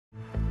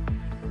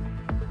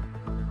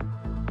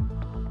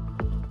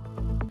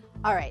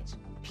All right,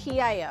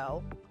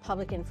 PIO,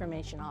 Public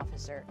Information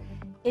Officer.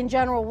 In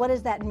general, what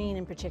does that mean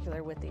in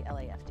particular with the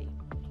LAFD?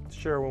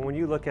 Sure, well, when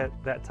you look at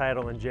that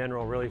title in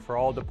general, really for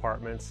all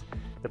departments,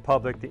 the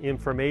public, the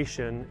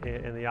information,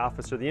 and the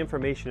officer, the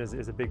information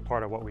is a big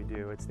part of what we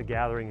do. It's the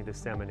gathering and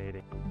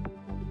disseminating.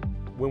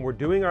 When we're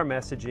doing our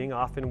messaging,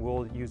 often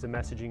we'll use a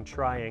messaging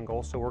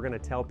triangle, so we're going to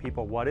tell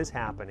people what is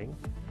happening,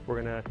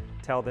 we're going to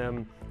tell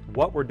them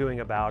what we're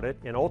doing about it,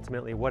 and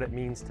ultimately what it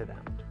means to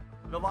them.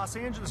 The Los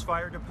Angeles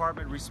Fire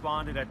Department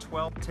responded at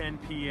 12:10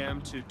 p.m.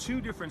 to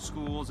 2 different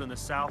schools in the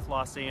South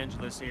Los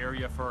Angeles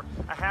area for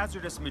a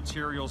hazardous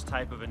materials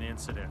type of an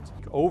incident.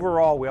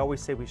 Overall, we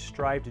always say we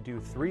strive to do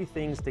 3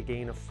 things to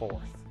gain a 4th.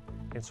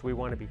 And so we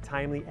want to be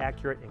timely,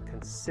 accurate, and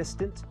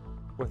consistent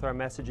with our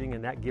messaging,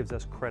 and that gives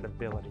us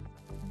credibility.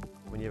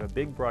 When you have a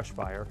big brush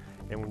fire,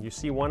 and when you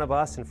see one of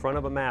us in front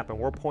of a map and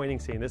we're pointing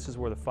saying this is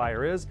where the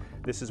fire is,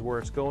 this is where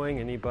it's going,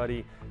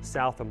 anybody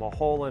south of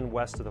Mulholland,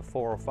 west of the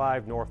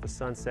 405, north of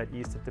Sunset,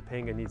 east of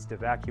Topanga needs to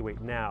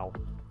evacuate now,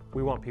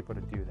 we want people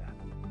to do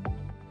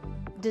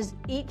that. Does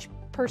each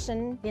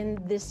person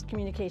in this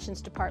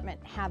communications department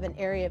have an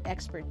area of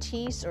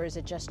expertise, or is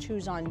it just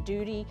who's on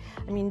duty?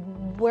 I mean,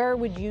 where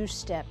would you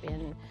step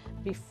in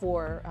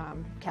before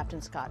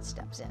Captain Scott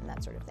steps in,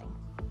 that sort of thing?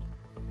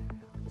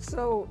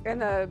 So in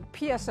the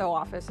PSO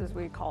office, as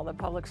we call the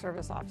Public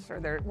Service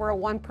Officer, we're a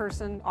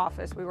one-person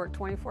office. We work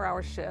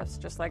 24-hour shifts,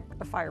 just like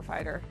a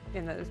firefighter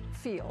in the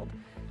field.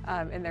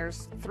 And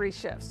there's 3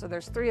 shifts, so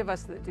there's 3 of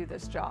us that do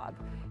this job.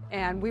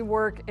 And we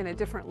work in a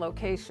different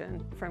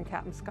location from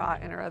Captain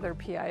Scott and our other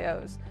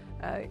PIOs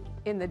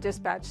in the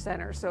dispatch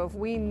center. So if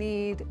we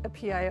need a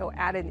PIO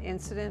at an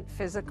incident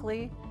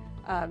physically,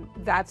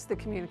 that's the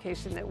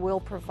communication that we'll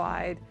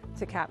provide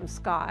to Captain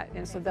Scott.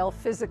 And so they'll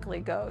physically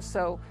go.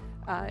 So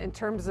in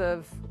terms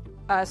of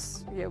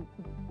us,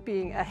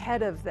 being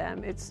ahead of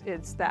them,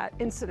 it's that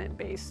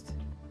incident-based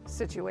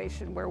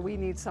situation where we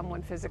need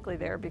someone physically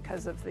there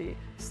because of the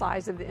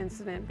size of the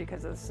incident,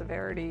 because of the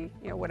severity,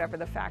 whatever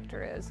the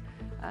factor is,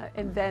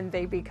 and then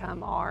they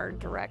become our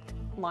direct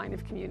line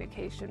of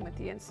communication with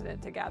the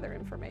incident to gather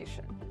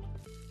information.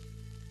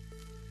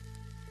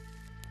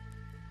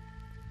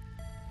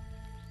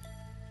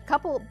 A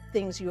couple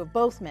things you have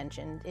both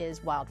mentioned is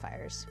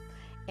wildfires.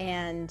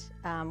 And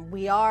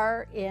we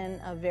are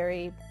in a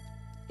very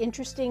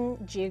interesting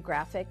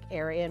geographic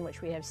area in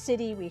which we have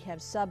city, we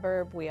have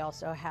suburb, we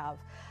also have,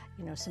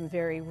 some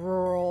very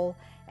rural,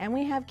 and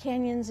we have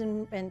canyons.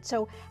 And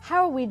so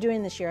how are we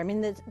doing this year? I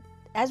mean,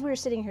 as we were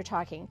sitting here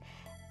talking,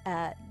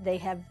 they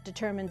have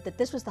determined that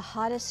this was the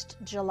hottest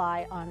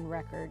July on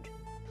record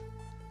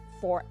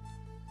for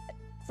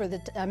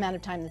the amount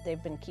of time that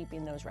they've been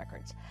keeping those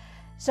records.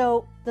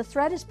 So the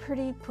threat is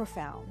pretty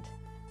profound.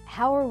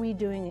 How are we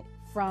doing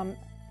from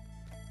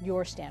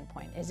your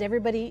standpoint? Is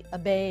everybody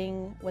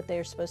obeying what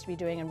they're supposed to be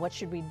doing, and what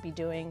should we be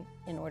doing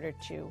in order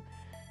to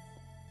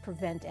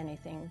prevent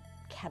anything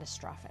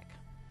catastrophic?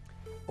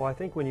 Well, I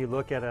think when you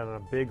look at it on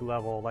a big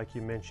level, like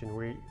you mentioned,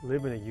 we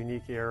live in a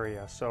unique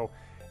area. So,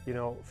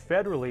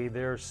 federally,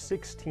 there's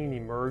 16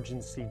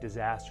 emergency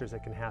disasters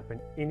that can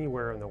happen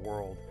anywhere in the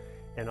world.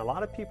 And a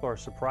lot of people are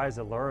surprised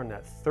to learn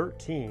that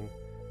 13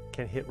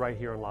 can hit right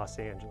here in Los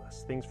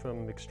Angeles. Things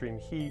from extreme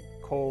heat,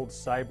 cold,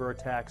 cyber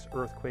attacks,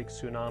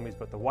 earthquakes, tsunamis,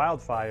 but the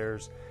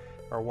wildfires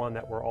are one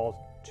that we're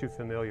all too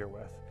familiar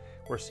with.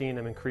 We're seeing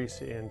them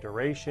increase in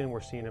duration,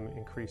 we're seeing them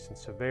increase in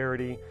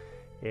severity,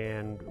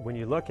 and when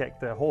you look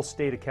at the whole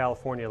state of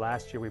California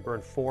last year, we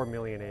burned 4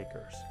 million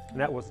acres, and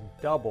that was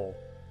double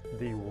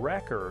the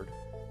record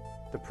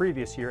the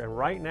previous year, and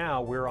right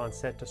now we're on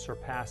set to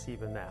surpass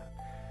even that.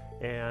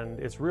 And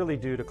it's really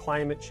due to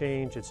climate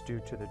change, it's due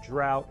to the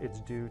drought,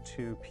 it's due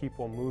to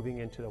people moving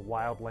into the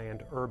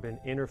wildland-urban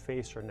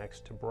interface or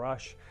next to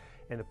brush.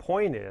 And the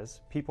point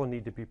is, people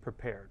need to be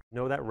prepared.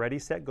 Know that Ready,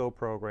 Set, Go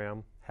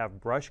program, have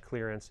brush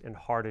clearance, and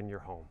harden your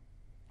home.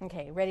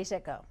 Okay, Ready,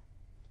 Set, Go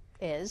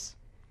is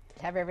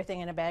have everything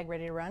in a bag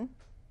ready to run?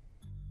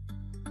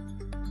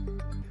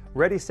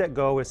 Ready, Set,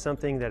 Go is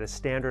something that is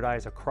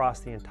standardized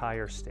across the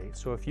entire state.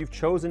 So if you've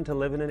chosen to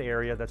live in an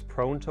area that's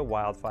prone to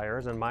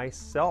wildfires, and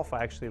myself,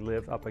 I actually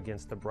live up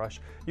against the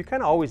brush, you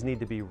kind of always need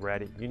to be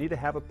ready. You need to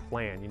have a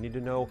plan. You need to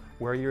know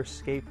where your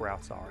escape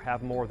routes are,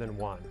 have more than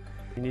one.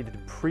 You need to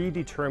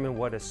predetermine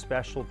what is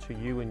special to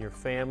you and your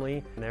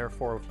family, and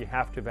therefore if you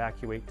have to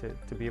evacuate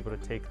to be able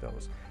to take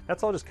those.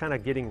 That's all just kind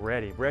of getting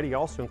ready. Ready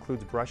also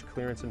includes brush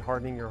clearance and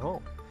hardening your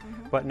home.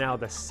 But now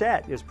the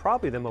set is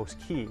probably the most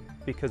key,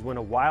 because when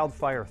a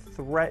wildfire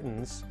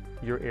threatens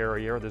your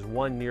area, or there's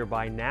one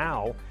nearby,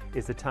 now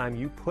is the time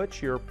you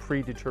put your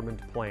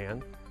predetermined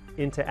plan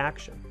into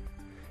action.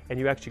 And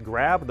you actually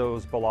grab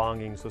those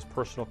belongings, those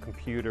personal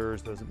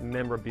computers, those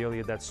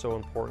memorabilia that's so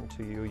important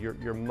to you,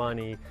 your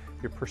money,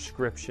 your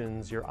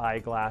prescriptions, your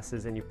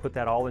eyeglasses, and you put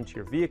that all into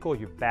your vehicle,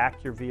 you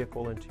back your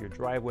vehicle into your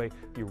driveway,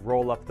 you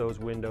roll up those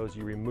windows,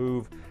 you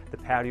remove the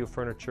patio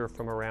furniture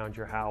from around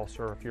your house,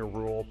 or if you're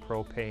rural,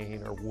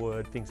 propane or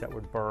wood, things that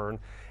would burn,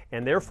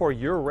 And therefore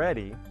you're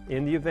ready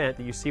in the event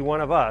that you see one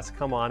of us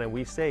come on and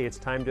we say it's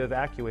time to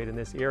evacuate in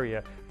this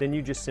area, then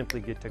you just simply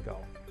get to go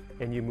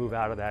and you move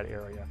out of that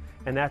area.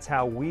 And that's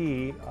how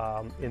we,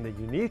 in the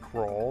unique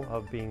role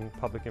of being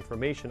public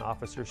information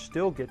officers,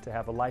 still get to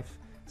have a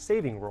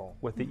life-saving role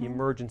with the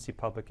emergency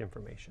public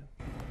information.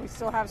 We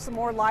still have some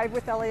more Live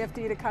with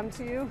LAFD to come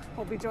to you.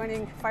 We'll be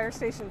joining Fire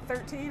Station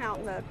 13 out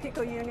in the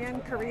Pico Union,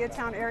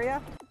 Koreatown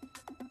area.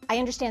 I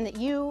understand that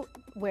you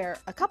wear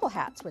a couple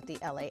hats with the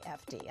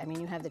LAFD. I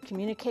mean, you have the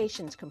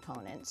communications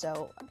component,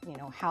 so you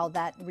know how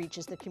that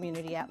reaches the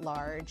community at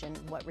large and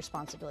what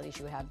responsibilities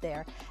you have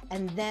there.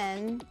 And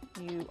then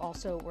you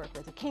also work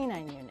with a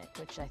canine unit,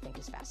 which I think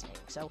is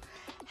fascinating. So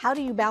how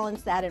do you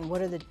balance that, and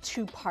what are the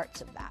two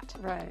parts of that?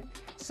 Right.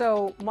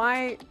 So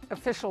my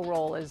official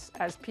role is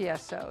as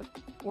PSO.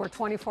 We're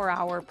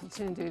 24-hour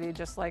platoon duty,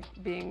 just like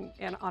being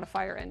on a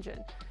fire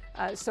engine.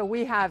 So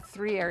we have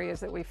three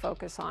areas that we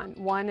focus on.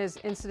 One is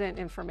incident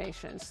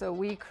information. So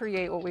we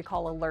create what we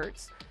call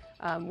alerts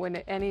when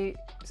any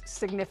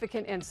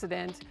significant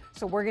incident.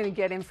 So we're going to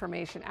get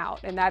information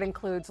out, and that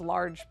includes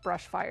large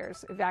brush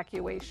fires,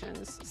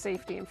 evacuations,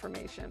 safety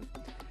information.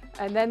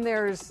 And then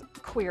there's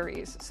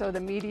queries. So the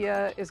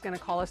media is going to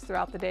call us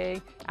throughout the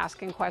day,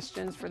 asking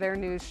questions for their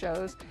news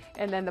shows.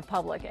 And then the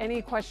public,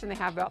 any question they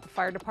have about the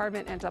fire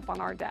department ends up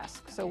on our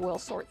desk. So we'll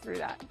sort through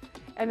that.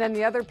 And then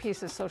the other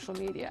piece is social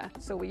media.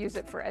 So we use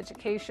it for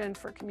education,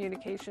 for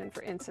communication,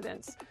 for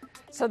incidents.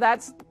 So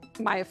that's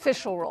my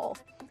official role.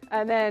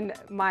 And then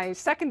my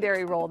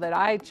secondary role that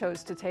I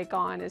chose to take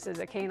on is as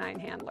a canine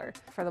handler.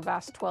 For the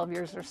past 12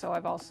 years or so,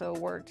 I've also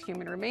worked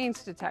human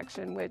remains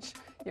detection, which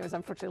is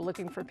unfortunately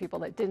looking for people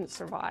that didn't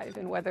survive.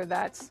 And whether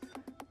that's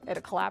at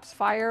a collapsed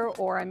fire,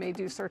 or I may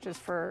do searches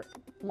for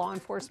law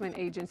enforcement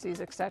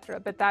agencies,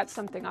 etc. But that's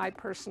something I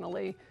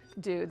personally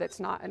do that's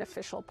not an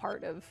official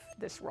part of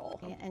this role.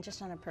 Yeah, and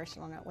just on a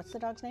personal note, what's the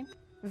dog's name?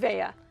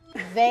 Vea.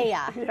 Vea.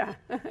 Yeah.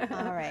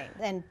 All right.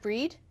 And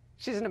breed?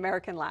 She's an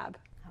American Lab.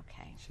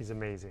 Okay. She's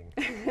amazing.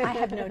 I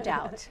have no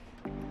doubt.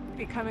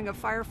 Becoming a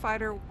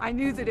firefighter, I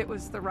knew that it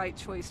was the right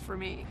choice for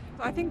me.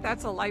 I think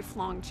that's a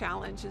lifelong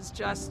challenge, is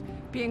just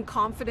being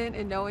confident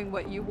in knowing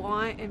what you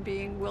want and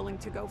being willing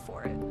to go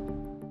for it.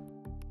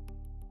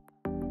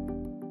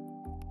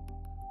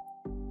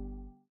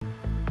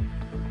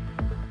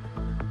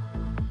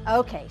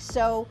 Okay,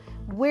 so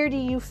where do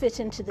you fit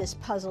into this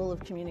puzzle of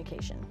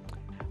communication?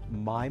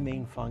 My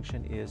main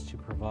function is to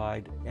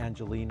provide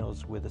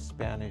Angelinos with a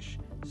Spanish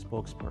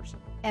spokesperson.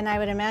 And I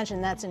would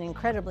imagine that's an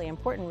incredibly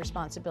important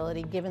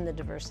responsibility given the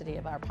diversity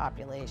of our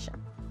population.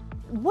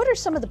 What are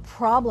some of the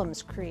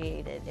problems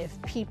created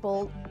if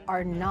people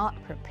are not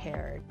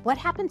prepared? What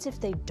happens if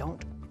they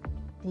don't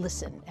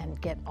listen and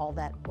get all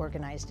that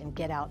organized and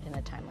get out in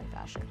a timely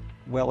fashion?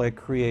 Well, it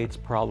creates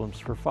problems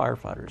for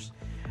firefighters.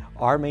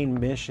 Our main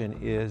mission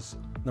is,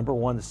 number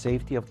one, the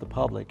safety of the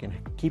public and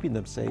keeping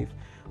them safe,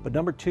 but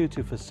number two,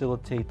 to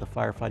facilitate the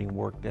firefighting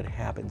work that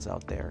happens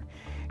out there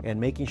and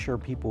making sure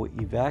people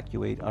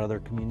evacuate out of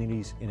their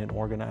communities in an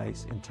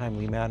organized and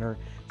timely manner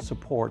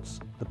supports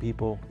the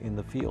people in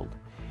the field.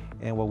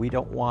 And what we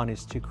don't want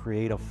is to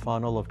create a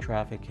funnel of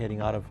traffic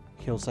heading out of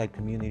hillside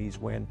communities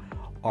when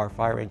our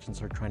fire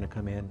engines are trying to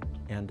come in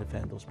and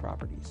defend those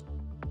properties.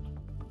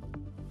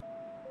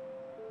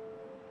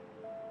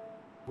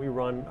 We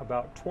run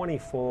about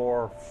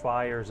 24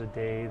 fires a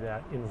day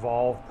that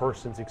involve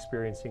persons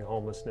experiencing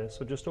homelessness.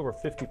 So just over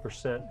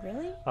 50%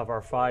 Really? of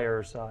our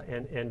fires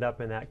end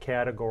up in that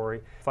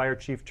category. Fire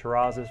Chief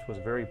Terrazas was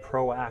very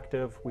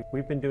proactive.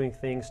 We've been doing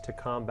things to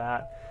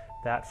combat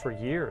that for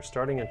years,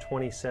 starting in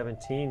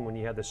 2017 when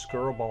you had the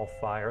Skirrball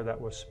fire that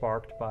was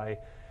sparked by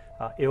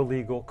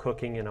illegal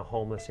cooking in a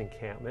homeless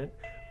encampment.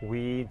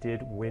 We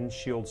did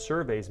windshield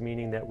surveys,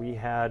 meaning that we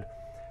had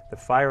the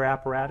fire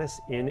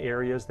apparatus in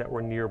areas that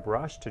were near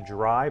brush to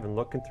drive and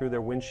looking through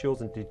their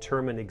windshields and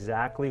determine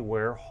exactly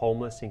where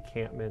homeless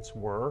encampments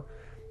were.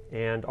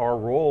 And our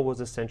role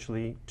was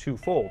essentially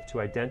twofold: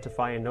 to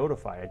identify and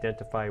notify.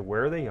 Identify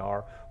where they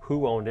are,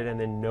 who owned it, and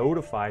then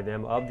notify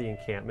them of the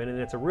encampment. And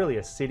it's really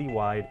a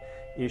citywide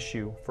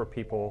issue for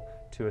people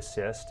to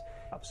assist.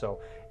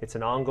 So it's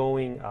an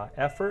ongoing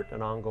effort,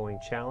 an ongoing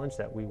challenge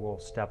that we will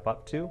step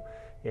up to.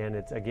 And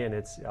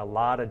it's a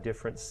lot of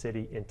different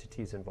city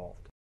entities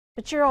involved.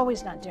 But you're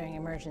always not doing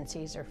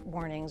emergencies or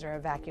warnings or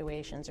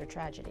evacuations or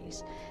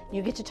tragedies.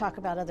 You get to talk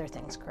about other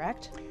things,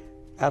 correct?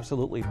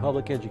 Absolutely.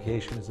 Public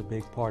education is a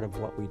big part of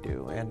what we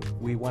do, and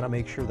we want to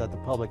make sure that the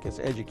public is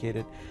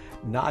educated,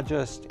 not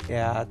just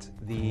at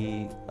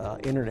the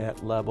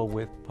internet level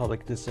with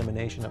public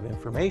dissemination of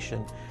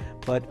information,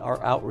 but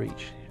our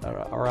outreach.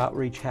 Our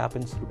outreach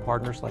happens through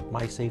partners like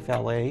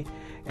MySafeLA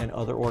and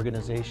other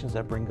organizations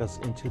that bring us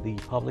into the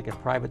public and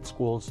private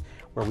schools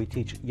where we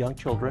teach young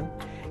children.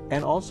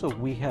 And also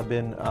we have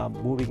been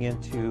moving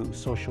into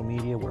social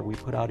media where we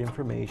put out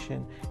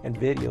information and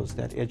videos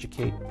that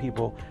educate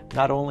people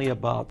not only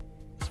about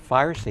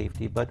fire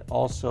safety, but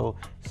also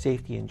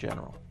safety in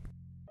general.